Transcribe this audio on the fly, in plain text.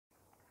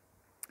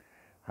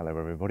Hello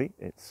everybody,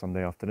 it's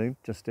Sunday afternoon,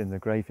 just in the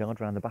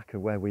graveyard around the back of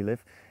where we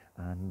live,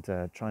 and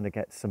trying to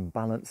get some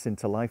balance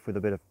into life with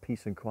a bit of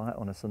peace and quiet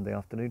on a Sunday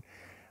afternoon.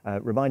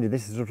 Reminded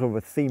this is sort of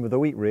a theme of the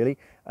week really,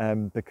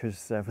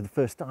 because for the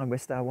first time we're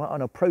still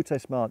on a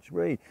protest march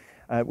really,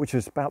 which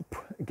was about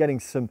getting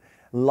some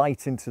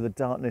light into the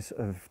darkness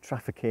of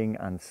trafficking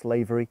and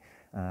slavery,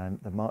 and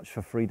the March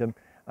for Freedom.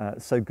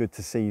 So good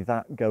to see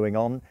that going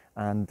on,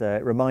 and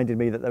it reminded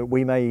me that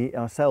we may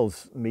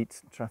ourselves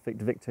meet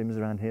trafficked victims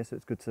around here, so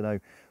it's good to know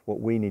what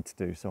we need to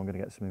do. So I'm going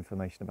to get some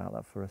information about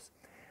that for us.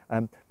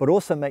 But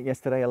also met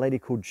yesterday a lady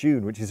called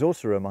June, which is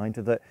also a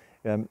reminder that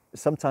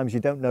sometimes you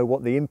don't know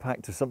what the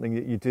impact of something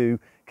that you do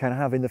can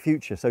have in the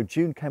future. So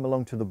June came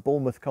along to the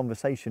Bournemouth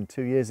conversation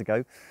 2 years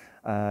ago,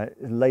 a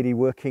lady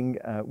working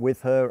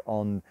with her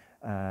on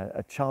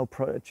a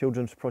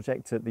children's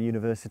project at the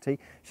university.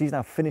 She's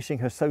now finishing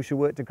her social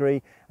work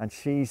degree, and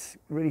she's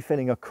really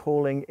feeling a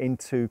calling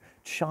into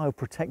child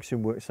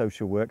protection work,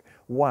 social work.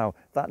 Wow,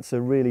 that's a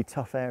really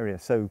tough area.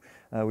 So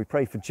we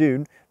pray for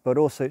June, but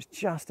also it's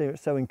just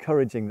so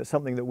encouraging that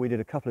something that we did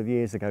a couple of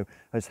years ago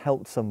has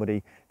helped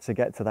somebody to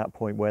get to that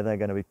point where they're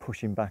going to be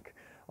pushing back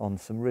on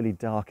some really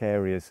dark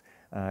areas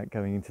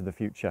going into the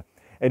future.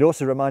 It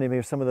also reminded me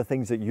of some of the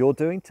things that you're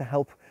doing to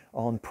help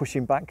on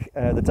pushing back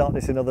the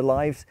darkness in other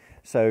lives.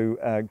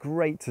 So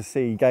great to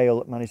see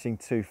Gail managing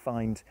to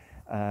find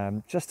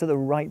just at the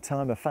right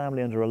time a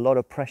family under a lot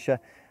of pressure,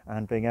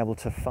 and being able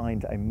to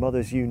find a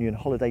Mothers Union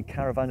holiday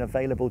caravan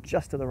available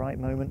just at the right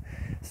moment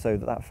so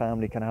that that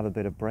family can have a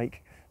bit of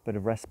break, bit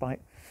of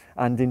respite.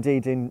 And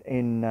indeed in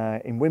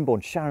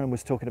Wimborne, Sharon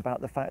was talking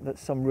about the fact that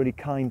some really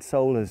kind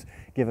soul has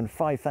given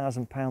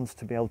 £5,000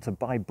 to be able to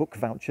buy book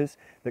vouchers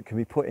that can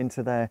be put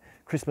into their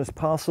Christmas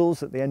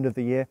parcels at the end of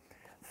the year.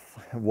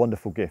 A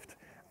wonderful gift,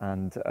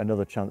 and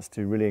another chance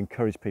to really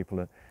encourage people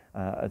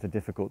at a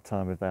difficult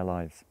time of their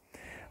lives.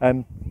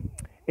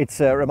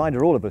 It's a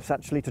reminder, all of us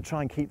actually, to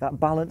try and keep that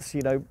balance,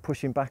 you know,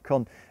 pushing back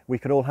on, we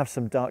can all have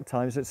some dark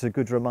times. It's a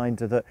good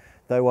reminder that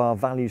though our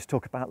values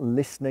talk about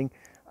listening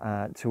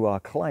to our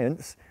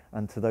clients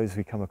and to those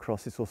we come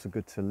across, it's also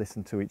good to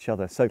listen to each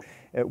other. So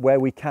where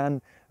we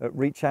can,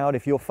 reach out.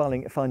 If you're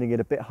finding it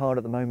a bit hard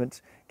at the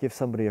moment, give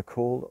somebody a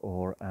call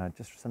or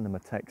just send them a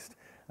text.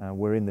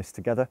 We're in this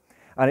together.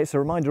 And it's a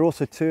reminder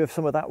also too of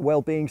some of that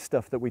well-being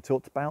stuff that we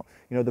talked about,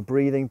 you know, the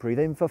breathing, breathe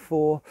in for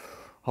 4,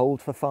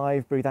 hold for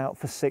 5, breathe out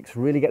for 6,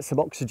 really get some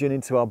oxygen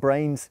into our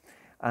brains.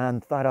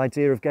 And that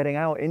idea of getting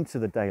out into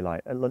the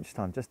daylight at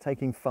lunchtime, just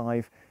taking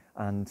 5,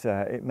 and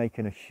it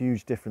making a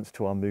huge difference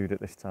to our mood at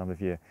this time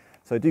of year.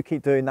 So do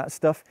keep doing that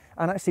stuff,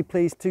 and actually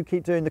please do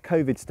keep doing the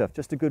COVID stuff.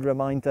 Just a good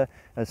reminder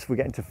as we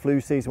get into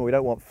flu season, we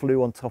don't want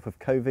flu on top of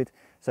COVID.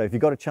 So if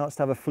you've got a chance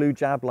to have a flu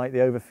jab like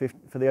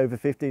for the over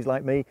 50s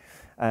like me,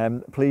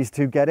 please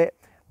do get it,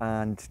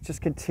 and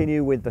just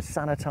continue with the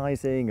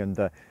sanitizing and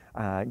the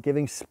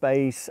giving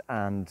space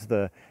and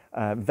the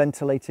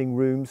ventilating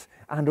rooms,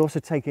 and also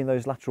taking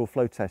those lateral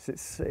flow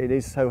tests. It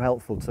is so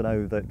helpful to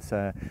know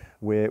that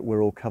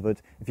we're all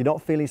covered. If you're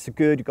not feeling so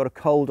good, you've got a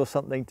cold or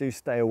something, do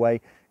stay away,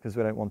 because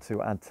we don't want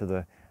to add to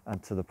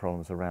the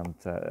problems around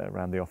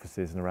the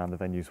offices and around the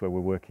venues where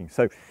we're working.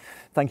 So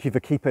thank you for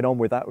keeping on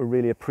with that. We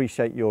really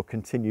appreciate your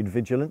continued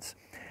vigilance.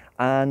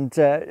 And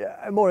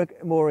a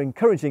more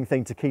encouraging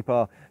thing to keep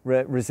our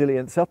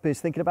resilience up is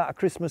thinking about a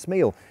Christmas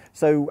meal.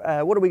 So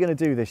what are we going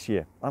to do this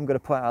year? I'm going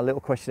to put out a little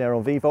questionnaire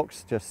on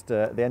Vvox just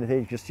at the end of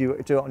here. Just do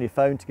it on your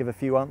phone to give a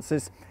few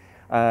answers.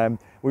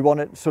 We want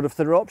it sort of,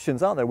 there are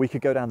options, aren't there? We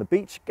could go down the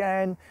beach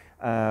again.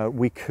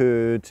 We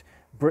could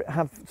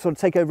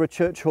take over a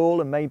church hall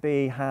and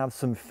maybe have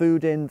some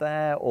food in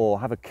there, or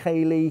have a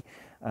ceilidh,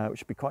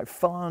 which would be quite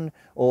fun,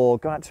 or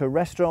go out to a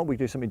restaurant. We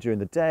could do something during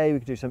the day, we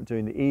could do something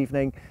during the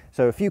evening.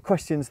 So a few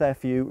questions there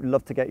for you.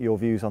 Love to get your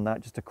views on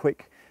that. Just a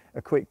quick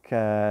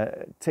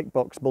tick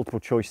box multiple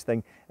choice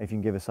thing. If you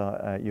can give us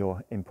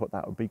your input,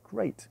 that would be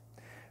great.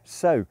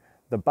 So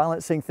the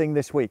balancing thing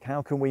this week,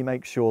 how can we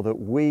make sure that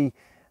we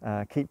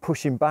keep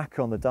pushing back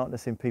on the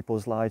darkness in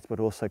people's lives,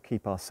 but also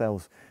keep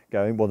ourselves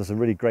going? Well, there's a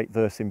really great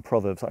verse in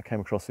Proverbs that I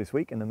came across this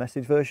week in the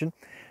Message version.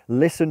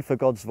 Listen for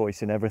God's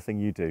voice in everything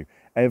you do,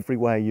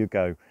 everywhere you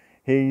go.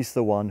 He's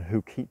the one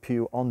who keeps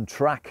you on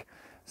track.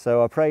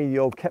 So I pray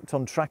you're kept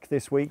on track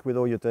this week with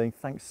all you're doing.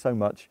 Thanks so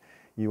much.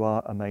 You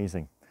are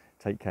amazing.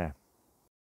 Take care.